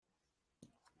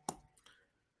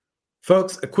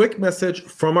Folks, a quick message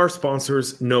from our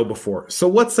sponsors, KnowBe4. So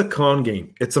what's a con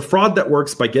game? It's a fraud that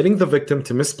works by getting the victim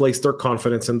to misplace their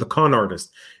confidence in the con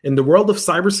artist. In the world of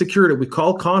cybersecurity, we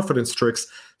call confidence tricks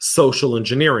social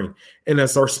engineering. And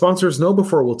as our sponsors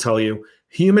KnowBe4 will tell you,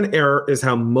 human error is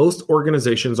how most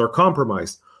organizations are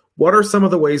compromised. What are some of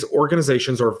the ways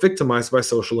organizations are victimized by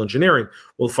social engineering?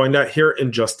 We'll find out here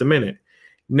in just a minute.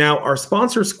 Now, our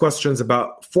sponsors' questions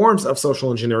about forms of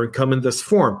social engineering come in this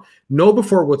form.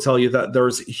 KnowBe4 will tell you that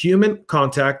there's human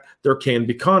contact, there can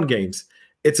be con games.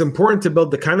 It's important to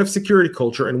build the kind of security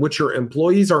culture in which your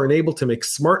employees are enabled to make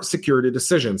smart security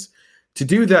decisions. To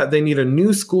do that, they need a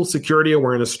new school security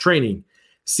awareness training.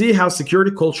 See how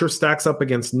security culture stacks up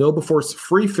against KnowBe4's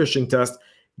free phishing test.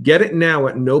 Get it now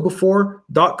at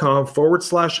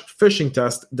knowbe4.com/phishing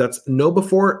test. That's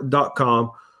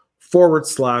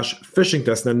knowbe4.com/phishing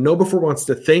test. Now, KnowBe4 wants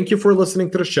to thank you for listening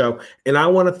to the show, and I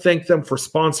want to thank them for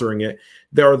sponsoring it.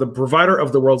 They are the provider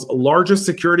of the world's largest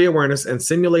security awareness and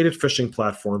simulated phishing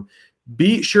platform.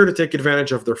 Be sure to take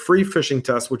advantage of their free phishing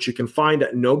test, which you can find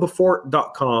at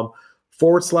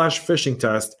knowbe4.com/phishing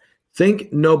test.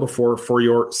 Think KnowBe4 for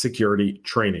your security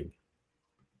training.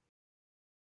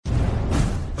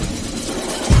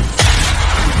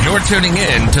 You're tuning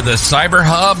in to the Cyber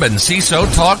Hub and CISO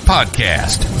Talk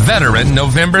podcast, Veteran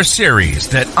November series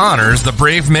that honors the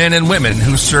brave men and women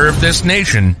who serve this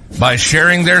nation by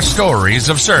sharing their stories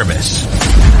of service.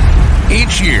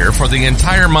 Each year for the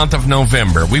entire month of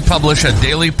November, we publish a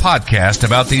daily podcast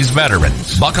about these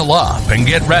veterans. Buckle up and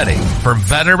get ready for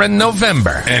Veteran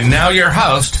November. And now your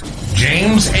host,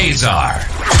 James Azar.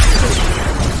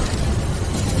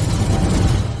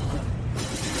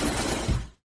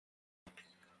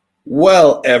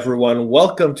 Well, everyone,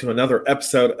 welcome to another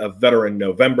episode of Veteran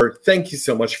November. Thank you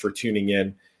so much for tuning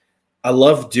in. I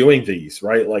love doing these,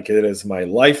 right? Like, it is my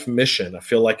life mission. I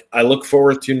feel like I look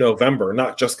forward to November,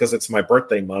 not just because it's my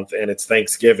birthday month and it's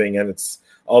Thanksgiving and it's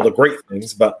all the great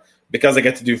things, but because I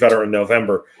get to do Veteran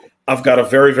November. I've got a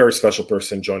very, very special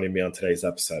person joining me on today's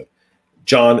episode.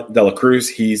 John Delacruz.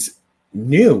 He's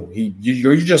new.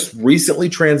 You just recently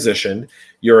transitioned.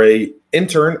 You're an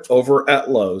intern over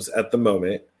at Lowe's at the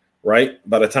moment. Right?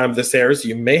 By the time this airs,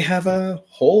 you may have a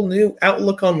whole new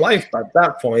outlook on life at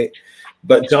that point.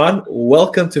 But John,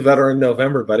 welcome to Veteran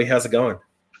November, buddy. How's it going?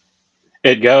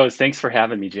 It goes. Thanks for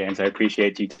having me, James. I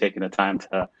appreciate you taking the time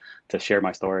to share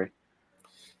my story.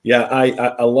 Yeah,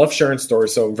 I love sharing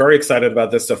stories, so I'm very excited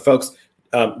about this. So, folks,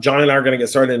 John and I are going to get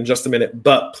started in just a minute,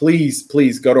 but please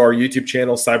go to our YouTube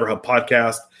channel, Cyber Hub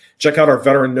Podcast. Check out our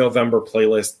Veteran November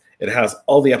playlist. It has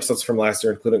all the episodes from last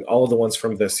year, including all of the ones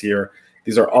from this year.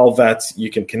 These are all vets.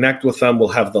 You can connect with them. We'll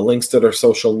have the links to their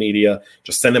social media.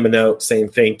 Just send them a note saying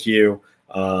thank you.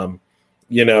 They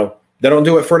don't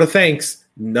do it for the thanks.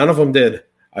 None of them did.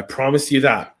 I promise you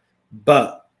that.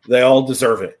 But they all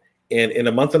deserve it. And in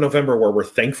a month of November where we're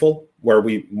thankful, where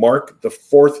we mark the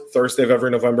fourth Thursday of every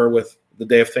November with the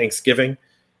day of Thanksgiving,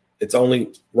 it's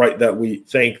only right that we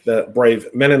thank the brave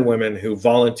men and women who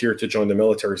volunteer to join the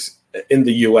military in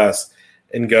the U.S.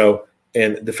 and go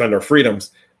and defend our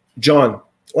freedoms. John,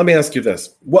 let me ask you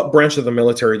this. What branch of the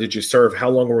military did you serve? How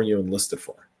long were you enlisted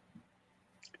for?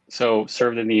 So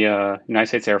served in the United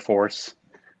States Air Force.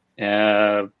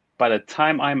 By the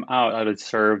time I'm out, I would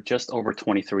serve just over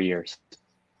 23 years.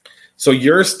 So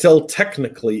you're still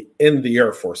technically in the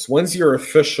Air Force. When's your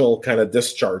official kind of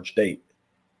discharge date?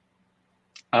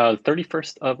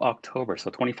 31st of October, so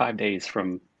 25 days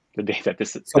from the day that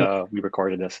we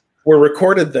recorded this. We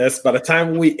recorded this. By the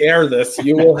time we air this,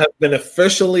 you will have been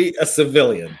officially a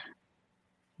civilian.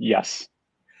 Yes.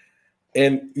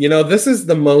 And, this is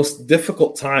the most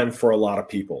difficult time for a lot of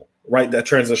people, right? That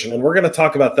transition. And we're going to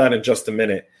talk about that in just a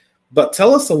minute. But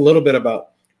tell us a little bit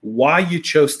about why you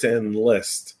chose to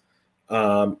enlist.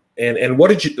 And what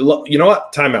did you know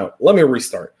what? Time out. Let me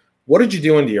restart. What did you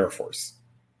do in the Air Force?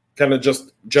 Kind of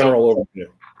just general overview.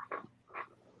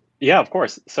 Yeah, of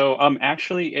course. So I'm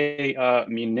actually a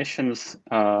munitions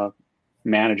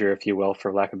manager, if you will,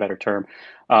 for lack of a better term.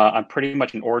 I'm pretty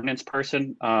much an ordnance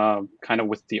person, kind of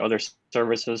with the other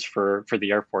services for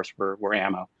the Air Force. We're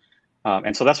ammo.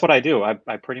 And so that's what I do.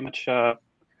 I pretty much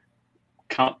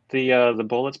count the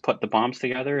bullets, put the bombs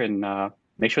together, and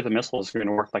make sure the missiles are going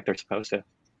to work like they're supposed to.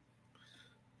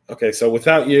 Okay, so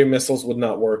without you, missiles would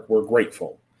not work. We're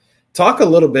grateful. Talk a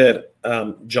little bit,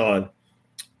 John,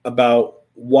 about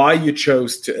why you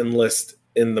chose to enlist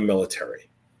in the military.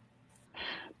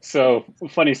 So,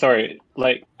 funny story.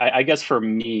 Like, I guess for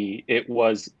me, it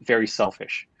was very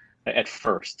selfish at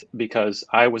first because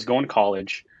I was going to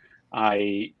college.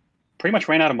 I pretty much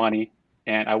ran out of money,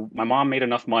 and my mom made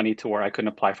enough money to where I couldn't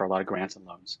apply for a lot of grants and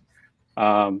loans.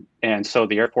 And so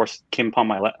the Air Force came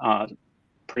upon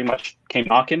pretty much came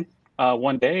knocking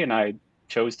one day, and I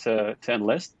chose to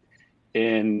enlist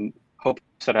in hopes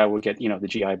that I would get, the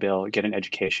GI Bill, get an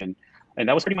education, and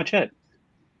that was pretty much it.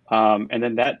 And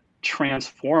then that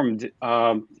transformed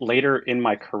later in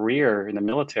my career in the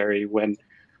military when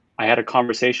I had a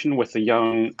conversation with a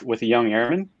young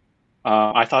airman.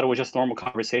 I thought it was just normal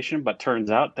conversation, but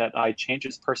turns out that I changed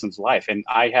this person's life, and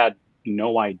I had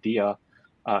no idea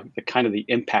the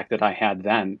impact that I had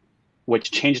then, which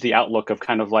changed the outlook of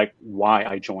kind of like why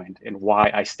I joined and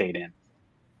why I stayed in.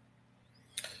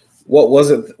 What was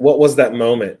it? What was that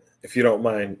moment, if you don't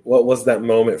mind? What was that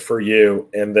moment for you?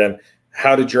 And then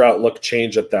how did your outlook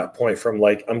change at that point from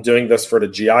like, I'm doing this for the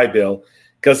GI Bill?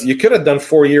 Because you could have done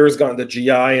 4 years, gotten the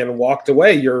GI and walked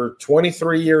away. You're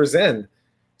 23 years in.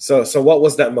 So what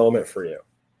was that moment for you?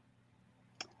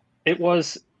 It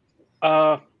was,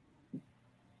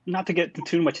 not to get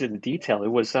too much into the detail, it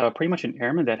was pretty much an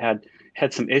airman that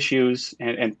had some issues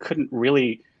and couldn't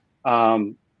really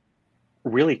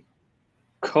really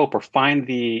cope or find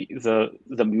the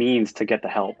means to get the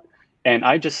help. And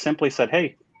I just simply said,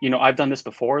 hey, I've done this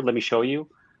before. Let me show you,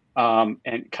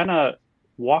 and kind of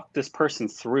walk this person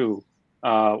through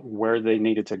where they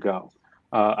needed to go.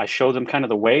 I showed them kind of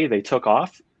the way. They took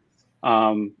off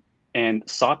and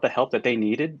sought the help that they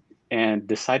needed and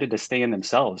decided to stay in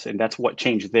themselves. And that's what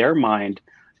changed their mind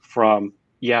from,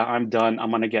 yeah, I'm done,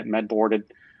 I'm going to get med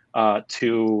boarded,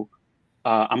 to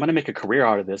I'm going to make a career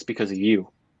out of this because of you.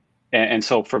 And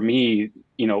so for me,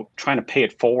 trying to pay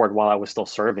it forward while I was still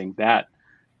serving, that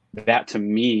to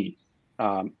me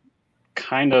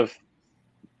kind of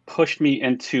pushed me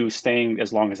into staying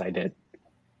as long as I did.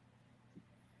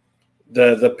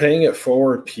 The paying it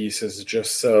forward piece is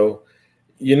just so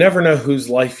you never know whose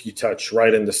life you touch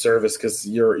right in the service, because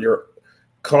you're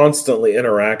constantly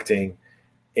interacting.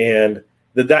 And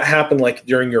did that happen like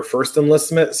during your first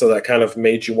enlistment? So that kind of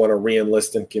made you want to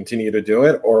re-enlist and continue to do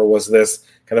it? Or was this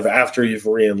kind of after you've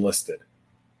re-enlisted?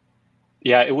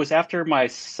 Yeah, it was after my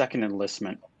second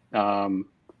enlistment.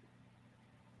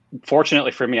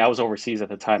 Fortunately for me, I was overseas at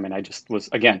the time, and I just was,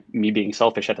 again, me being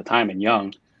selfish at the time and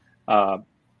young. I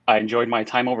enjoyed my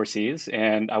time overseas,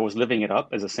 and I was living it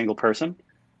up as a single person.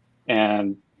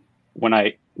 And when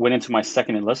I went into my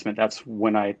second enlistment, that's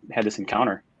when I had this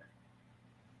encounter.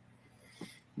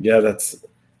 Yeah, that's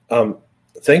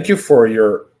thank you for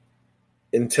your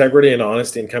integrity and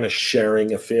honesty and kind of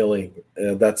sharing a feeling.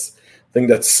 That's I think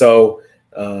that's so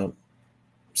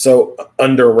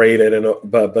underrated, and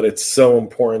but it's so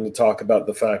important to talk about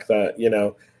the fact that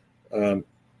I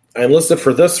enlisted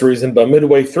for this reason, but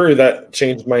midway through that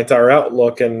changed my entire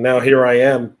outlook, and now here I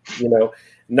am,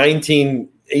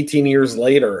 18 years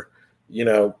later,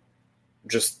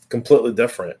 just completely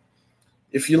different.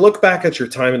 If you look back at your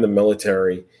time in the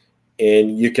military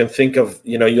and you can think of,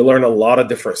 you learn a lot of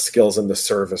different skills in the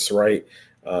service, right?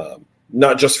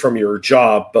 Not just from your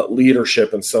job, but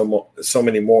leadership and so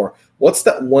many more. What's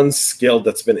that one skill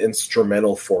that's been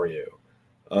instrumental for you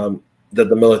that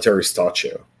the military's taught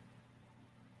you?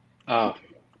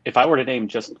 If I were to name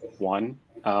just one,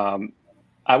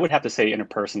 I would have to say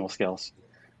interpersonal skills,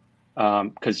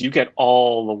 because you get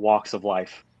all the walks of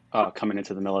life coming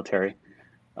into the military.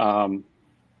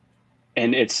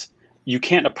 And you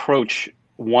can't approach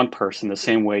one person the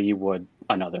same way you would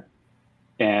another.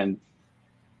 And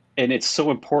it's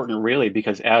so important, really,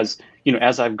 because as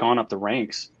I've gone up the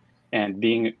ranks and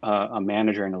being a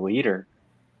manager and a leader,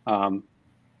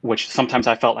 which sometimes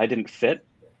I felt I didn't fit,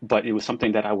 but it was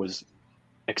something that I was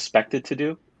expected to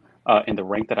do in the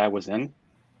rank that I was in.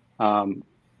 And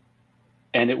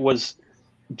it was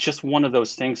just one of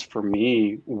those things for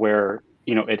me where,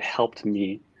 it helped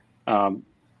me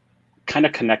kind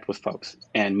of connect with folks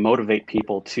and motivate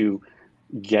people to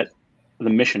get the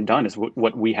mission done is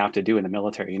what we have to do in the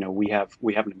military. We have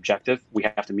an objective. We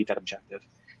have to meet that objective.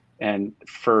 And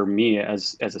for me,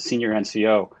 as a senior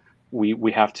NCO,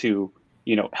 we have to,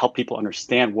 help people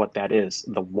understand what that is,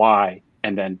 the why,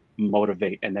 and then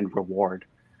motivate and then reward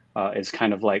is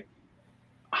kind of like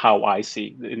how I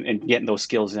see, and getting those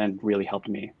skills in really helped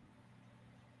me.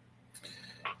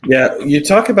 Yeah, you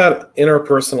talk about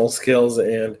interpersonal skills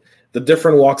and the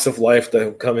different walks of life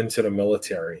that come into the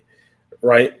military,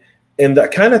 right? And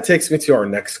that kind of takes me to our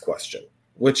next question,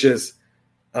 which is,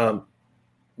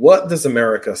 what does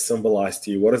America symbolize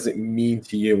to you? What does it mean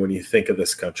to you when you think of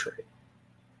this country?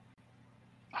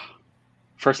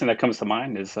 First thing that comes to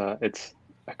mind is it's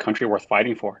a country worth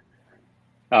fighting for.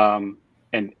 And,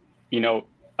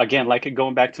 again, like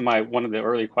going back to one of the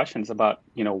early questions about,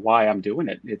 why I'm doing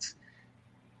it,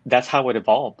 that's how it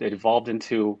evolved. It evolved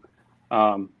into,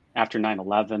 after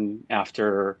 9/11,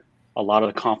 after a lot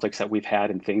of the conflicts that we've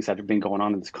had and things that have been going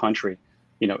on in this country,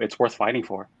 it's worth fighting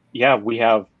for. Yeah, we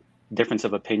have difference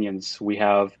of opinions. We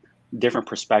have different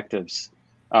perspectives.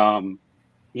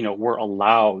 We're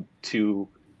allowed to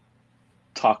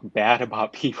talk bad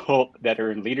about people that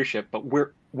are in leadership, but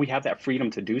we have that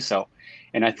freedom to do so.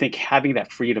 And I think having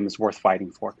that freedom is worth fighting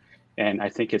for. And I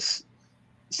think it's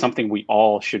something we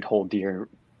all should hold dear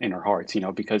in our hearts,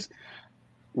 because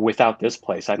without this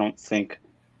place, I don't think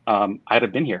I'd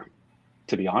have been here,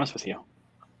 to be honest with you.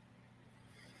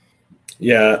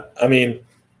 Yeah. I mean,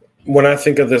 when I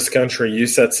think of this country, you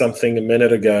said something a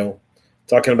minute ago,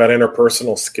 talking about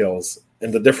interpersonal skills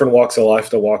and the different walks of life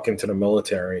that walk into the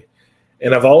military.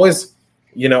 And I've always,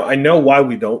 I know why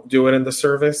we don't do it in the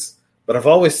service, but I've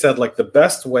always said, like, the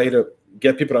best way to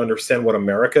get people to understand what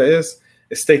America is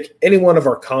take any one of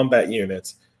our combat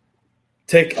units,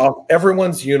 take off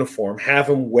everyone's uniform, have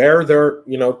them wear their,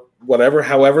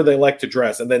 however they like to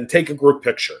dress, and then take a group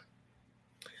picture.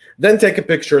 Then take a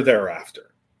picture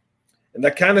thereafter. And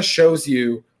that kind of shows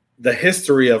you the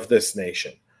history of this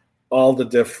nation, all the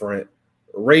different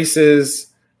races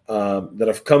that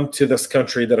have come to this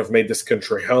country, that have made this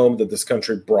country home, that this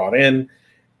country brought in,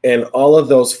 and all of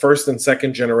those first and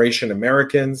second generation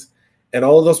Americans, and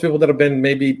all of those people that have been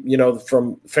maybe,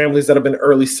 from families that have been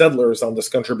early settlers on this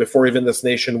country before even this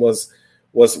nation was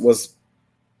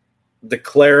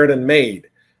declared and made,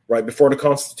 right before the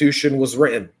Constitution was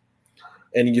written.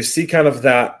 And you see kind of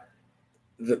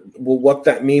what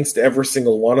that means to every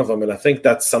single one of them. And I think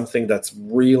that's something that's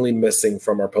really missing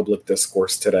from our public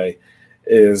discourse today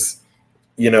is,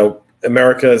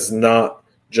 America is not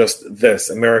just this.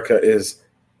 America is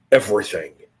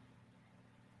everything.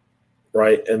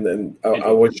 Right. And then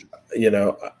I wish,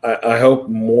 I hope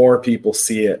more people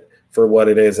see it for what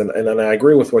it is. And I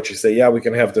agree with what you say. Yeah, we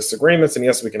can have disagreements, and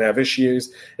yes, we can have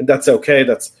issues, and that's okay.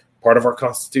 That's part of our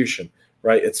Constitution,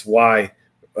 right? It's why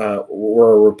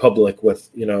we're a republic with,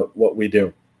 what we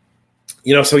do.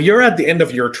 So you're at the end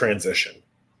of your transition,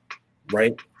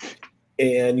 right?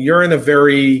 And you're in a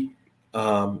very,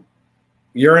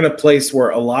 you're in a place where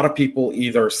a lot of people,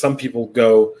 some people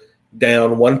go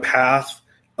down one path,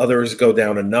 others go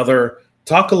down another.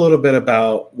 Talk a little bit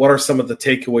about what are some of the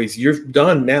takeaways you've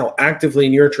done now actively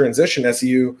in your transition as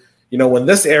when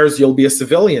this airs, you'll be a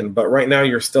civilian, but right now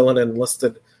you're still an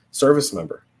enlisted service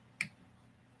member.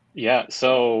 Yeah.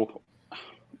 So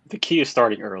the key is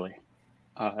starting early,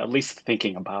 at least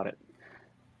thinking about it.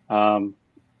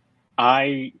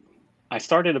 I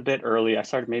started a bit early. I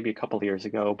started maybe a couple of years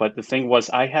ago, but the thing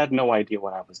was I had no idea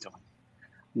what I was doing.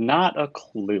 Not a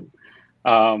clue.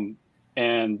 And,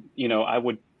 I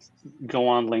would go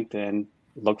on LinkedIn,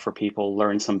 look for people,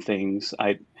 learn some things.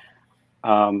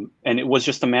 And it was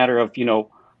just a matter of,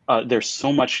 there's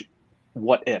so much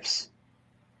what ifs.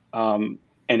 And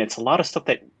it's a lot of stuff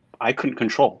that I couldn't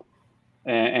control.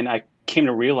 And I came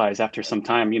to realize after some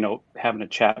time, having a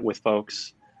chat with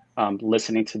folks,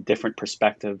 listening to different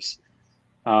perspectives.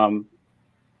 And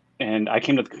I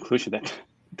came to the conclusion that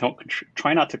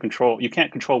try not to control. You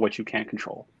can't control what you can't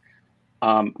control.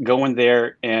 Go in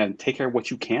there and take care of what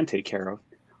you can take care of.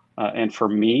 And for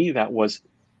me, that was,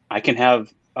 I can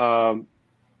have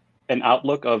an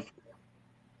outlook of,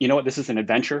 this is an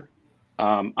adventure.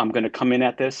 I'm going to come in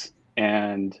at this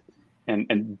and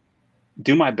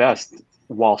do my best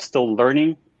while still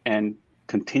learning and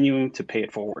continuing to pay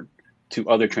it forward to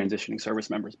other transitioning service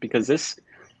members, because this,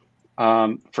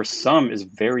 for some, is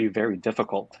very, very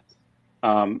difficult.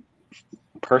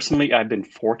 Personally, I've been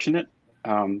fortunate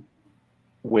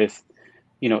with,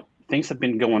 things have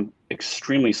been going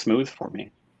extremely smooth for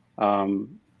me.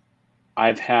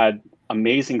 I've had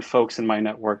amazing folks in my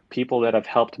network, people that have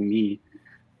helped me,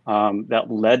 that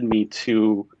led me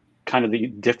to kind of the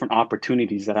different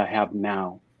opportunities that I have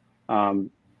now.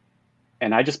 And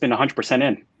I just been 100%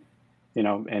 in,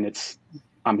 and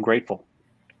I'm grateful.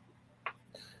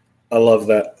 I love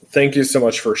that. Thank you so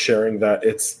much for sharing that.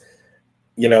 It's,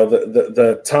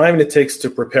 the time it takes to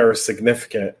prepare is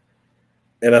significant.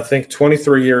 And I think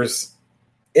 23 years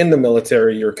in the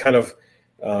military, you're kind of,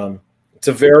 it's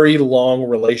a very long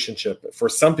relationship. For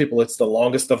some people, it's the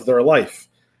longest of their life.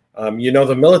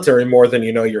 The military more than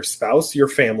your spouse, your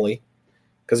family,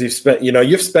 because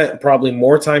you've spent probably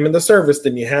more time in the service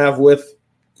than you have with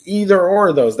either or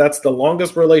of those. That's the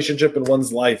longest relationship in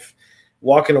one's life.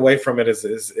 Walking away from it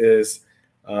is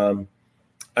I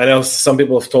know some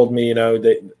people have told me,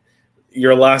 that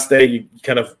your last day,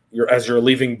 as you're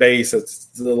leaving base, it's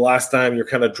the last time you're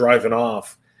kind of driving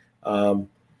off.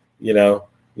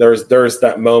 There's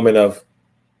that moment of,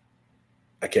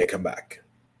 I can't come back.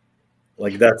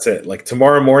 Like, that's it. Like,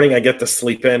 tomorrow morning I get to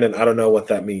sleep in, and I don't know what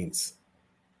that means.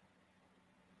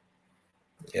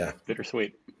 Yeah.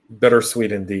 Bittersweet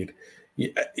indeed.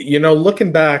 You know,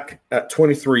 looking back at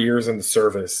 23 years in the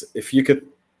service, if you could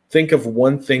think of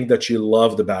one thing that you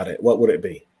loved about it, what would it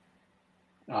be?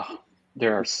 Oh,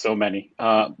 there are so many.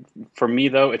 For me,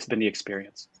 though, it's been the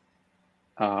experience.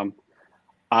 The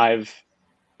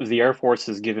Air Force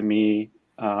has given me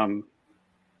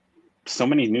so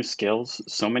many new skills,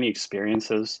 so many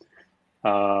experiences,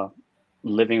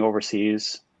 living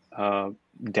overseas,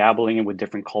 dabbling in with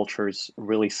different cultures,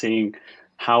 really seeing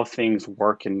how things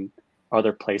work in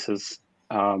other places.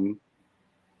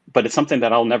 But it's something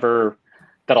that I'll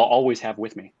always have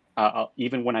with me,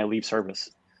 even when I leave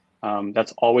service.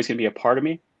 That's always going to be a part of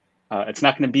me. It's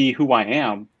not going to be who I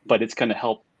am, but it's going to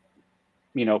help,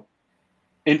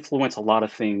 influence a lot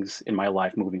of things in my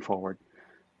life moving forward.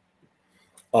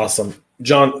 Awesome.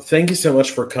 John, thank you so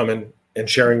much for coming and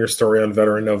sharing your story on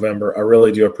Veteran November. I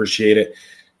really do appreciate it.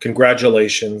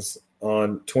 Congratulations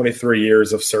on 23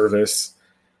 years of service.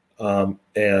 And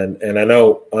I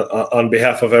know on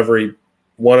behalf of every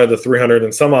one of the 300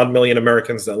 and some odd million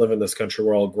Americans that live in this country,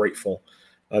 we're all grateful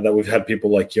that we've had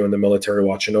people like you in the military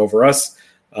watching over us.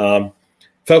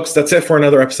 Folks, that's it for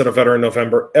another episode of Veteran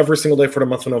November. Every single day for the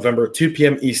month of November, 2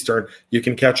 p.m. Eastern, you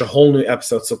can catch a whole new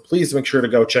episode. So please make sure to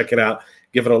go check it out.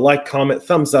 Give it a like, comment,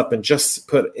 thumbs up, and just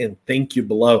put in thank you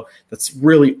below. That's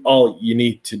really all you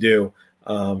need to do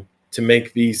to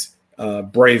make these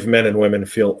brave men and women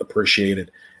feel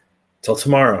appreciated. Till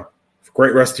tomorrow, have a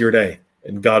great rest of your day,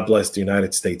 and God bless the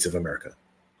United States of America.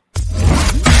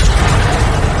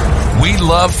 We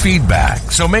love feedback,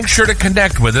 so make sure to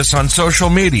connect with us on social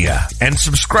media and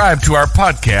subscribe to our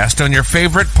podcast on your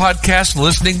favorite podcast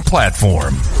listening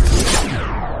platform.